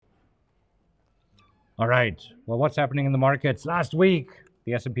All right. Well, what's happening in the markets? Last week,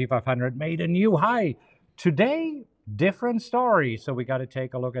 the S&P 500 made a new high. Today, different story. So we got to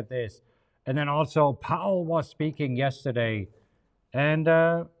take a look at this. And then also, Powell was speaking yesterday, and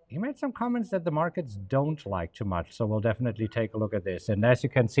he made some comments that the markets don't like too much. So we'll definitely take a look at this. And as you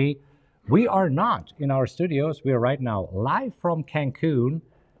can see, we are not in our studios. We are right now live from Cancun,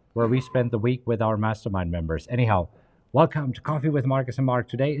 where we spent the week with our mastermind members. Anyhow, welcome to Coffee with Marcus and Mark.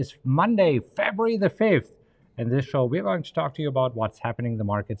 Today is Monday, February the 5th. In this show, we're going to talk to you about what's happening in the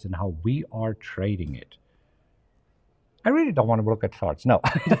markets and how we are trading it. I really don't want to look at charts. No.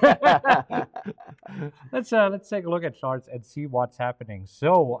 Let's take a look at charts and see what's happening.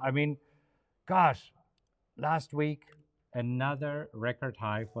 So, gosh, last week, another record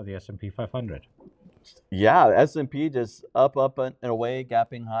high for the S&P 500. Yeah, S&P just up and away,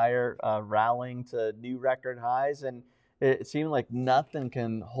 gapping higher, rallying to new record highs, and it seemed like nothing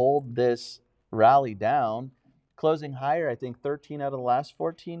can hold this rally down. Closing higher, I think 13 out of the last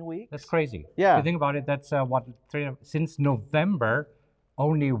 14 weeks. That's crazy. Yeah. If you think about it, that's since November,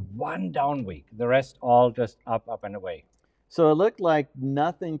 only one down week. The rest all just up and away. So it looked like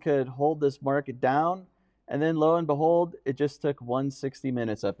nothing could hold this market down. And then lo and behold, it just took one 60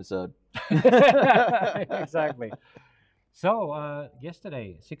 minutes episode. Exactly. So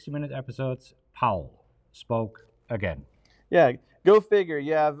yesterday, 60-minute episodes, Powell spoke again. Yeah, go figure.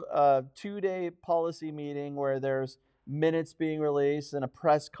 You have a 2-day policy meeting where there's minutes being released and a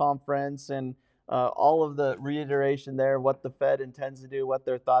press conference and all of the reiteration there, what the Fed intends to do, what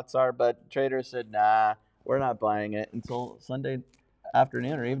their thoughts are. But traders said, nah, we're not buying it until Sunday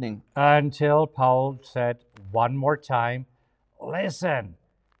afternoon or evening. Until Powell said one more time, listen,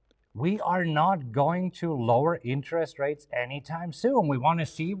 we are not going to lower interest rates anytime soon. We want to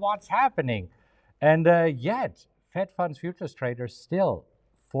see what's happening. And yet, Fed funds futures traders still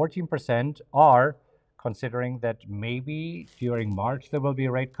 14% are considering that maybe during March there will be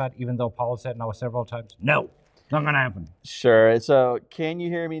a rate cut, even though Powell said now several times, no, not going to happen. Sure. So can you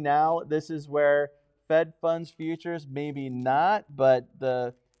hear me now? This is where Fed funds futures, maybe not, but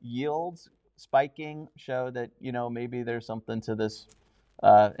the yields spiking show that, maybe there's something to this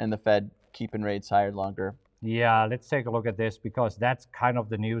and the Fed keeping rates higher longer. Yeah, let's take a look at this because that's kind of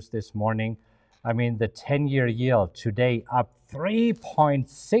the news this morning. I mean, the 10-year yield today up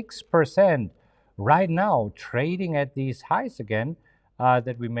 3.6%. Right now, trading at these highs again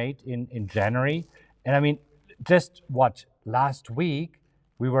that we made in January. And I mean, just what, last week,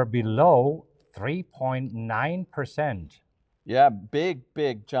 we were below 3.9%. Yeah,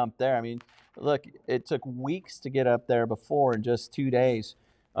 big jump there. I mean, look, it took weeks to get up there before in just 2 days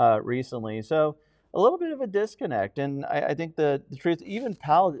recently. So a little bit of a disconnect. And I think the truth, even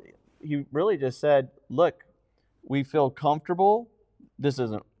Powell, he really just said, look, we feel comfortable. This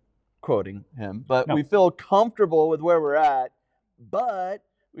isn't quoting him, but No. we feel comfortable with where we're at, but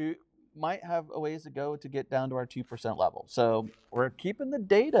we might have a ways to go to get down to our 2% level. So we're keeping the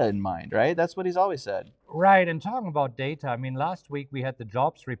data in mind, right? That's what he's always said. Right. And talking about data, I mean, last week we had the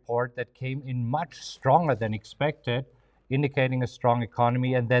jobs report that came in much stronger than expected, indicating a strong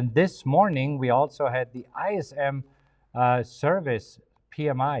economy. And then this morning, we also had the ISM service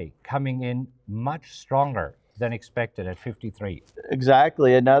PMI coming in much stronger than expected at 53.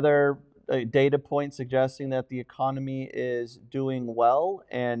 Exactly. Another data point suggesting that the economy is doing well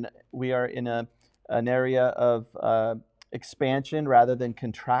and we are in an area of expansion rather than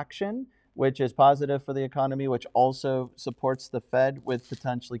contraction, which is positive for the economy, which also supports the Fed with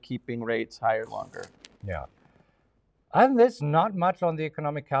potentially keeping rates higher longer. Yeah. And there's not much on the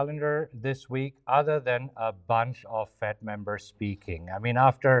economic calendar this week other than a bunch of Fed members speaking. I mean,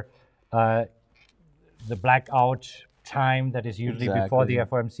 after the blackout time that is usually before the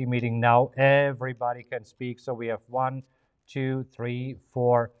FOMC meeting, now everybody can speak. So we have 1, 2, 3,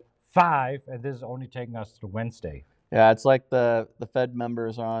 4, 5, and this is only taking us through Wednesday. Yeah, it's like the Fed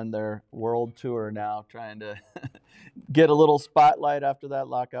members are on their world tour now, trying to get a little spotlight after that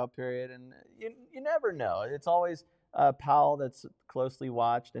lockout period. And you never know. It's always Powell that's closely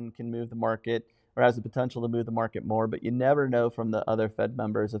watched and can move the market or has the potential to move the market more. But you never know from the other Fed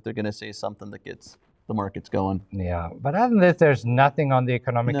members if they're going to say something that gets the markets going. Yeah, but other than this, there's nothing on the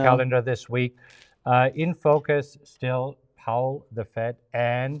economic calendar this week. In focus, still Powell, the Fed,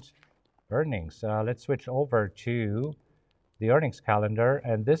 and earnings. Let's switch over to the earnings calendar,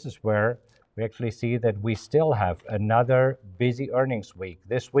 and this is where we actually see that we still have another busy earnings week.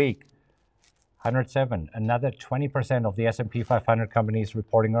 This week, 107, another 20% of the S&P 500 companies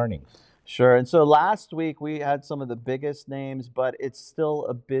reporting earnings. Sure. And so last week we had some of the biggest names, but it's still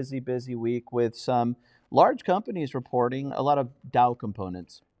a busy week with some large companies reporting, a lot of Dow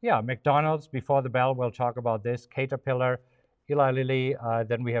components. Yeah, McDonald's before the bell. We'll talk about this. Caterpillar, Eli Lilly.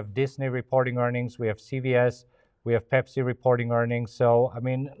 Then we have Disney reporting earnings. We have CVS. We have Pepsi reporting earnings. So I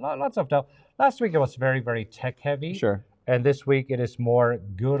mean, lots of Dow. Last week it was very, very tech heavy, Sure. and this week it is more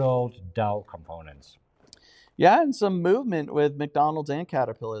good old Dow components. Yeah, and some movement with McDonald's and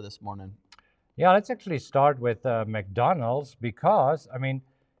Caterpillar this morning. Yeah, let's actually start with McDonald's because I mean,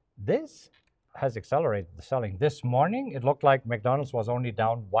 this has accelerated the selling. This morning, it looked like McDonald's was only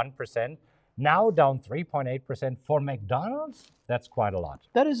down 1%, now down 3.8% for McDonald's. That's quite a lot.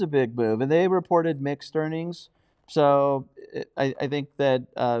 That is a big move, and they reported mixed earnings. So I think that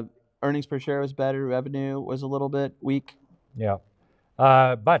earnings per share was better. Revenue was a little bit weak. Yeah.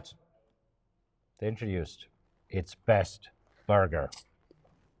 But they introduced its best burger,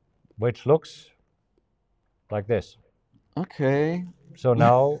 which looks like this. Okay. So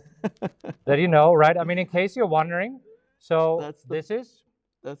now that you know, right? I mean, in case you're wondering, so this is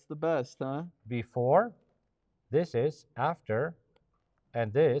That's the best, huh? before, this is after,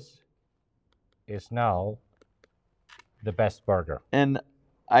 and this is now the best burger. And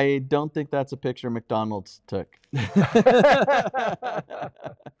I don't think that's a picture McDonald's took.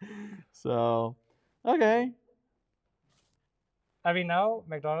 So, okay. I mean, now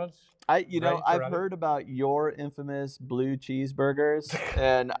McDonald's. I've heard about your infamous blue cheeseburgers,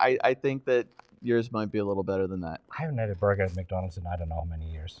 and I think that yours might be a little better than that. I haven't had a burger at McDonald's in I don't know how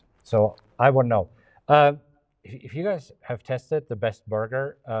many years, so I wouldn't know. If you guys have tested the best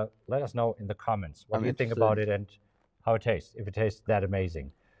burger, let us know in the comments what you think about it and how it tastes. If it tastes that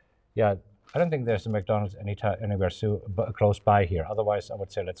amazing, yeah. I don't think there's a McDonald's anywhere close by here. Otherwise, I would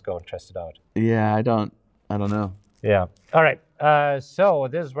say let's go and test it out. Yeah, I don't know. Yeah. All right. So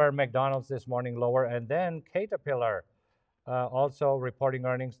this is where McDonald's this morning lower, and then Caterpillar also reporting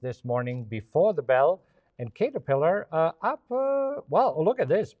earnings this morning before the bell, and Caterpillar up. Well, look at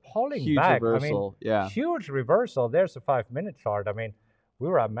this, pulling Huge back. reversal. I mean, huge reversal. There's a 5-minute chart. I mean, we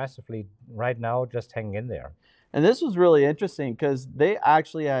were up massively right now, just hanging in there. And this was really interesting because they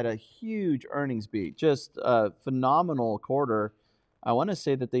actually had a huge earnings beat, just a phenomenal quarter. I want to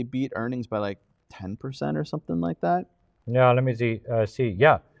say that they beat earnings by like 10% or something like that. Yeah, let me see.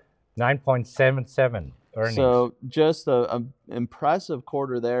 Yeah, 9.77 earnings. So just a impressive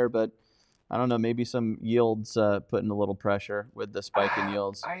quarter there, but I don't know, maybe some yields putting a little pressure with the spike in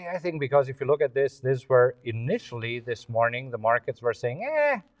yields. I think because if you look at this were initially this morning, the markets were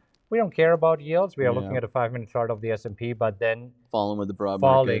saying, we don't care about yields. We are looking at a 5-minute chart of the S&P, but then falling with the broad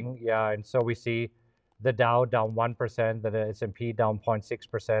market. Yeah, and so we see the Dow down 1%, the S&P down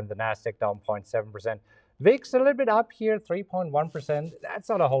 0.6%, the Nasdaq down 0.7%. VIX a little bit up here, 3.1%. That's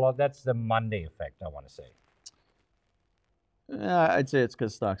not a whole lot. That's the Monday effect, I want to say. I'd say it's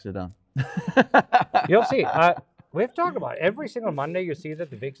because stocks are down. You'll see. We've talked about it. Every single Monday you see that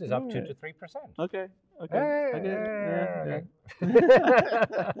the VIX is up 2 to 3%. Okay.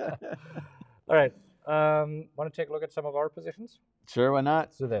 All right. Want to take a look at some of our positions? Sure, why not?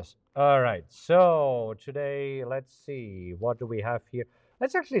 Let's do this. All right. So today, let's see. What do we have here?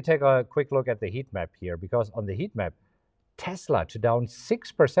 Let's actually take a quick look at the heat map here, because on the heat map, Tesla to down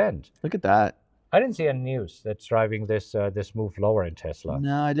 6%. Look at that. I didn't see any news that's driving this this move lower in Tesla.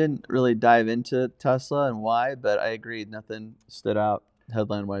 No, I didn't really dive into Tesla and why, but I agree. Nothing stood out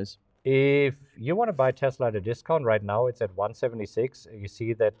headline-wise. If you want to buy Tesla at a discount right now, it's at 176. You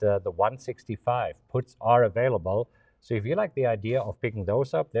see that the 165 puts are available. So if you like the idea of picking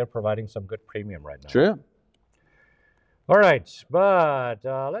those up, they're providing some good premium right now. True. All right, but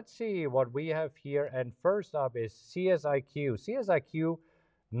let's see what we have here. And first up is CSIQ. CSIQ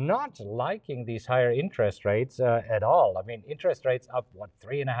not liking these higher interest rates at all. I mean, interest rates up,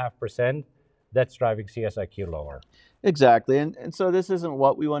 3.5%? That's driving CSIQ lower. Exactly. And so this isn't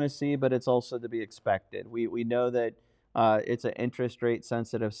what we want to see, but it's also to be expected. We know that it's an interest rate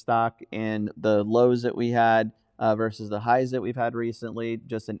sensitive stock, and the lows that we had versus the highs that we've had recently,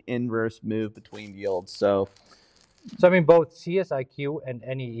 just an inverse move between yields. So I mean, both CSIQ and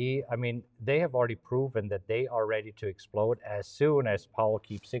NEE, I mean, they have already proven that they are ready to explode as soon as Powell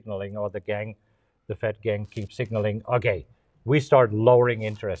keeps signaling, or the Fed gang keeps signaling, okay, we start lowering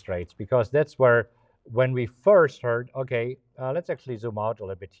interest rates, because that's where, when we first heard, okay, let's actually zoom out a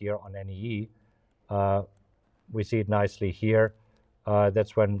little bit here on NEE. We see it nicely here.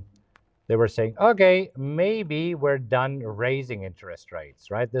 That's when they were saying, okay, maybe we're done raising interest rates,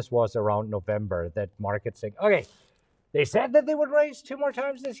 right? This was around November that markets saying, okay, they said that they would raise 2 more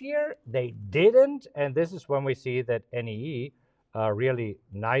times this year. They didn't. And this is when we see that NEE really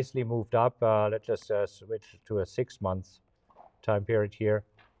nicely moved up. Let's just switch to a 6-month time period here.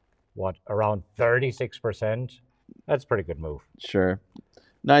 Around 36%? That's a pretty good move. Sure.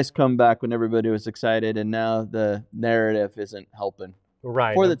 Nice comeback when everybody was excited, and now the narrative isn't helping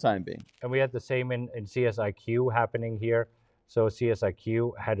Right. for the time being. And we had the same in CSIQ happening here. So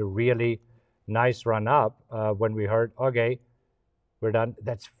CSIQ had a really nice run up when we heard, okay, we're done.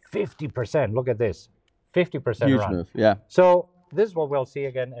 That's 50%. Look at this, 50% Huge run. move. Yeah. So this is what we'll see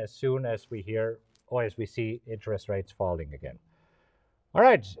again as soon as we hear or as we see interest rates falling again. All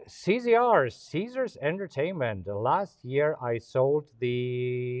right, CZR, Caesars Entertainment. Last year I sold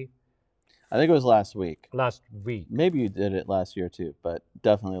the I think it was last week. last week. Maybe you did it last year too, but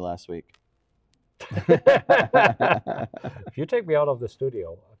definitely last week. If you take me out of the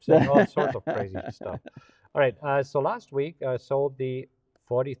studio, I'm saying all sorts of crazy stuff. All right, so last week I sold the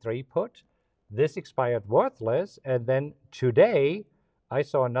 43 put. This expired worthless, and then today I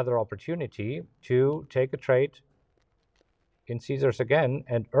saw another opportunity to take a trade in Caesars again,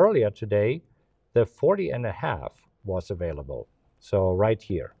 and earlier today the 40.5 was available. So right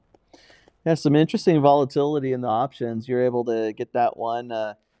here. Yeah, some interesting volatility in the options. You're able to get that one.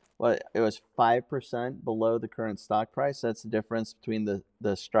 What it was 5% below the current stock price. That's the difference between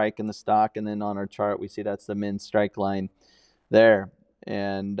the strike and the stock. And then on our chart, we see that's the min strike line there.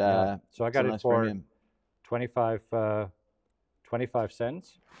 And so I got it nice for premium. 25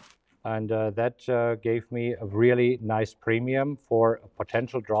 cents, and that gave me a really nice premium for a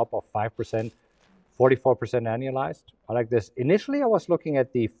potential drop of 5%, 44% annualized. I like this. Initially, I was looking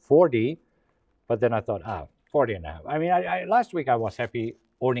at the 40, but then I thought, 40.5. I mean, last week I was happy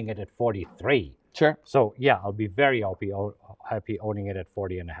owning it at 43. Sure. So yeah, I'll be very happy owning it at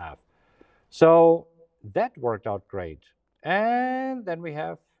 40.5. So that worked out great. And then we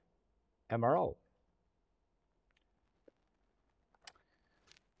have MRO.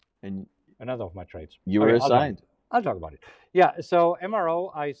 And another of my trades. You were assigned. I'll talk about it. Yeah, so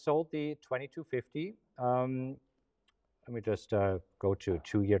MRO, I sold the 2250. Let me just go to a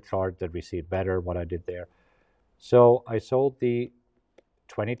 2-year chart that we see it better, what I did there. So I sold the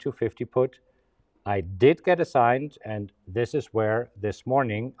 2250 put. I did get assigned, and this is where this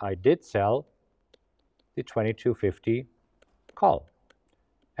morning I did sell the 2250 call.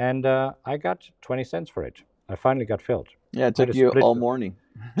 And I got 20 cents for it. I finally got filled. Yeah, it took you all morning.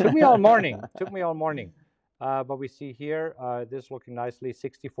 Took me all morning. Took me all morning. But we see here, this looking nicely,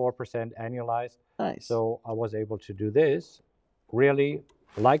 64% annualized. Nice. So I was able to do this. Really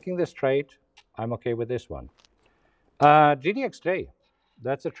liking this trade. I'm okay with this one. GDXJ,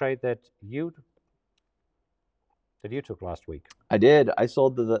 that's a trade that you took last week. I did. I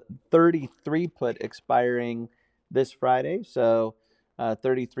sold the 33 put expiring this Friday. So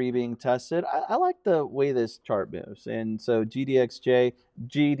 33 being tested. I like the way this chart moves. And so GDXJ,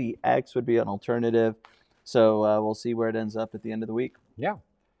 GDX would be an alternative. So we'll see where it ends up at the end of the week. Yeah.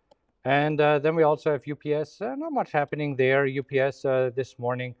 And then we also have UPS. Not much happening there. UPS this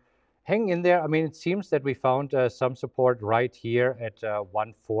morning. Hang in there. I mean, it seems that we found some support right here at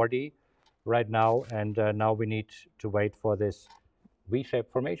 140 right now. And now we need to wait for this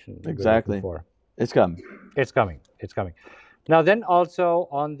V-shaped formation. Exactly. It's coming. It's coming. It's coming. Now, then also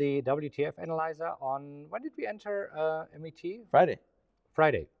on the WTF analyzer, on when did we enter MET? Friday.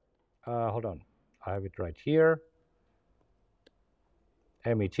 Friday. Hold on. I have it right here.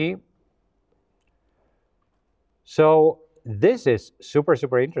 MET. So this is super,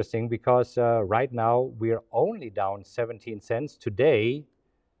 super interesting because right now we are only down 17 cents. Today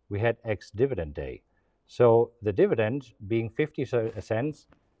we had ex-dividend day. So the dividend being 50 cents,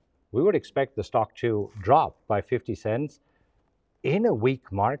 we would expect the stock to drop by 50 cents. In a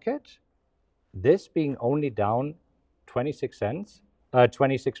weak market, this being only down 26 cents, 2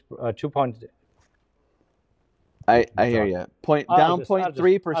 I hear you. Down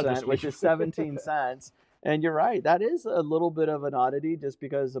 0.3%, which is 17 cents. And you're right. That is a little bit of an oddity just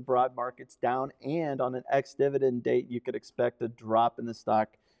because the broad market's down. And on an ex-dividend date, you could expect a drop in the stock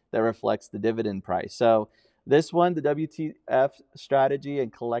that reflects the dividend price. So this one, the WTF strategy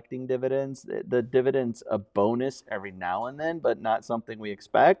and collecting dividends, the dividend's a bonus every now and then, but not something we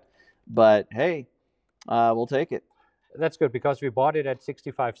expect. But hey, we'll take it. That's good because we bought it at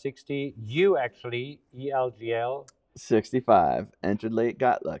 65.60. You actually, ELGL. 65. Entered late,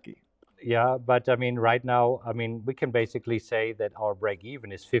 got lucky. Yeah, but I mean, right now, I mean, we can basically say that our break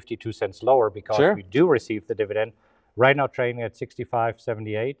even is 52 cents lower because we do receive the dividend. Right now, trading at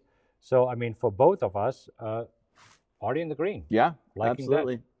 65.78. So, I mean, for both of us, already in the green. Yeah,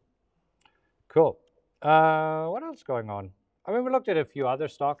 absolutely. That. Cool. What else going on? I mean, we looked at a few other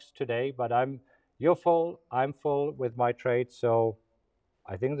stocks today, but you're full, I'm full with my trade, so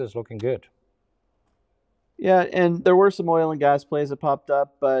I think this is looking good. Yeah, and there were some oil and gas plays that popped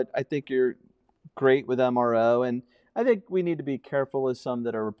up, but I think you're great with MRO. And I think we need to be careful with some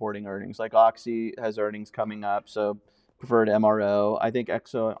that are reporting earnings. Like Oxy has earnings coming up, so preferred MRO. I think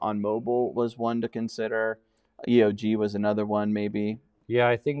Exo on mobile was one to consider. EOG was another one, maybe. Yeah,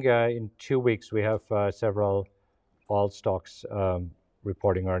 I think in 2 weeks we have several all stocks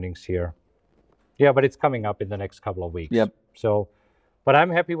reporting earnings here. Yeah, but it's coming up in the next couple of weeks. Yep. So, but I'm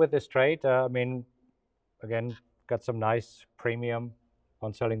happy with this trade. I mean, again, got some nice premium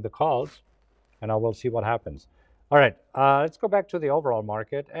on selling the calls, and I will see what happens. All right, let's go back to the overall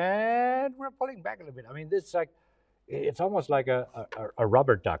market, and we're pulling back a little bit. I mean, this is like it's almost like a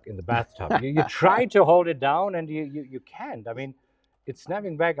rubber duck in the bathtub. You try to hold it down, and you can't. I mean, it's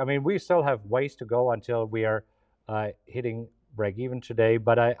snapping back. I mean, we still have ways to go until we are hitting break even today,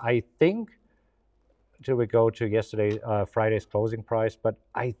 but I think till we go to yesterday Friday's closing price, but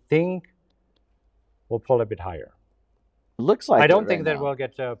I think we'll pull a bit higher. Looks like I don't it think right that now. we'll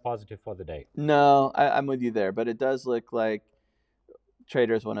get positive for the day. No, I'm with you there, but it does look like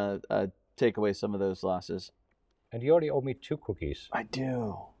traders want to take away some of those losses. And you already owe me 2 cookies. I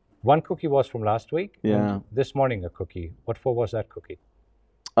do. One cookie was from last week. Yeah. And this morning a cookie. What for was that cookie?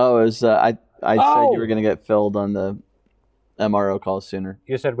 Oh, it was, I said Oh! you were going to get filled on the MRO call sooner.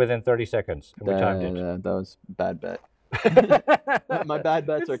 You said within 30 seconds, and we timed it. That was a bad bet. My bad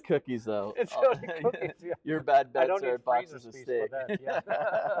bets are cookies, though. It's only cookies, yeah. Your bad I bets don't are need boxes freezer of space steak. for that. Yeah.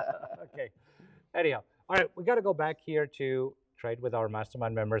 Okay. Anyhow, all right, we got to go back here to trade with our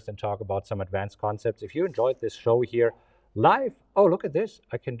mastermind members and talk about some advanced concepts. If you enjoyed this show here live, oh, look at this.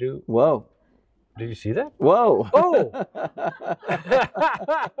 I can do. Whoa. Did you see that? Whoa. Oh.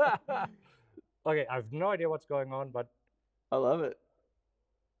 Okay, I have no idea what's going on, but I love it.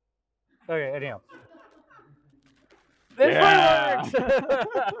 okay, anyhow. This works!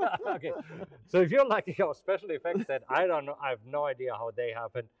 Okay, so if you're like special effects, then I don't know. I have no idea how they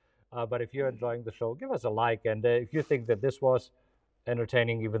happen. But if you're enjoying the show, give us a like. And if you think that this was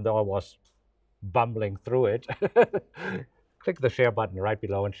entertaining, even though I was bumbling through it, click the share button right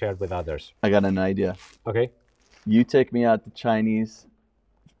below and share it with others. I got an idea. Okay. You take me out to Chinese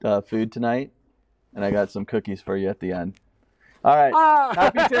food tonight, and I got some cookies for you at the end. All right.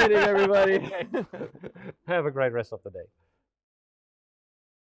 Happy trading, everybody. Okay. Have a great rest of the day.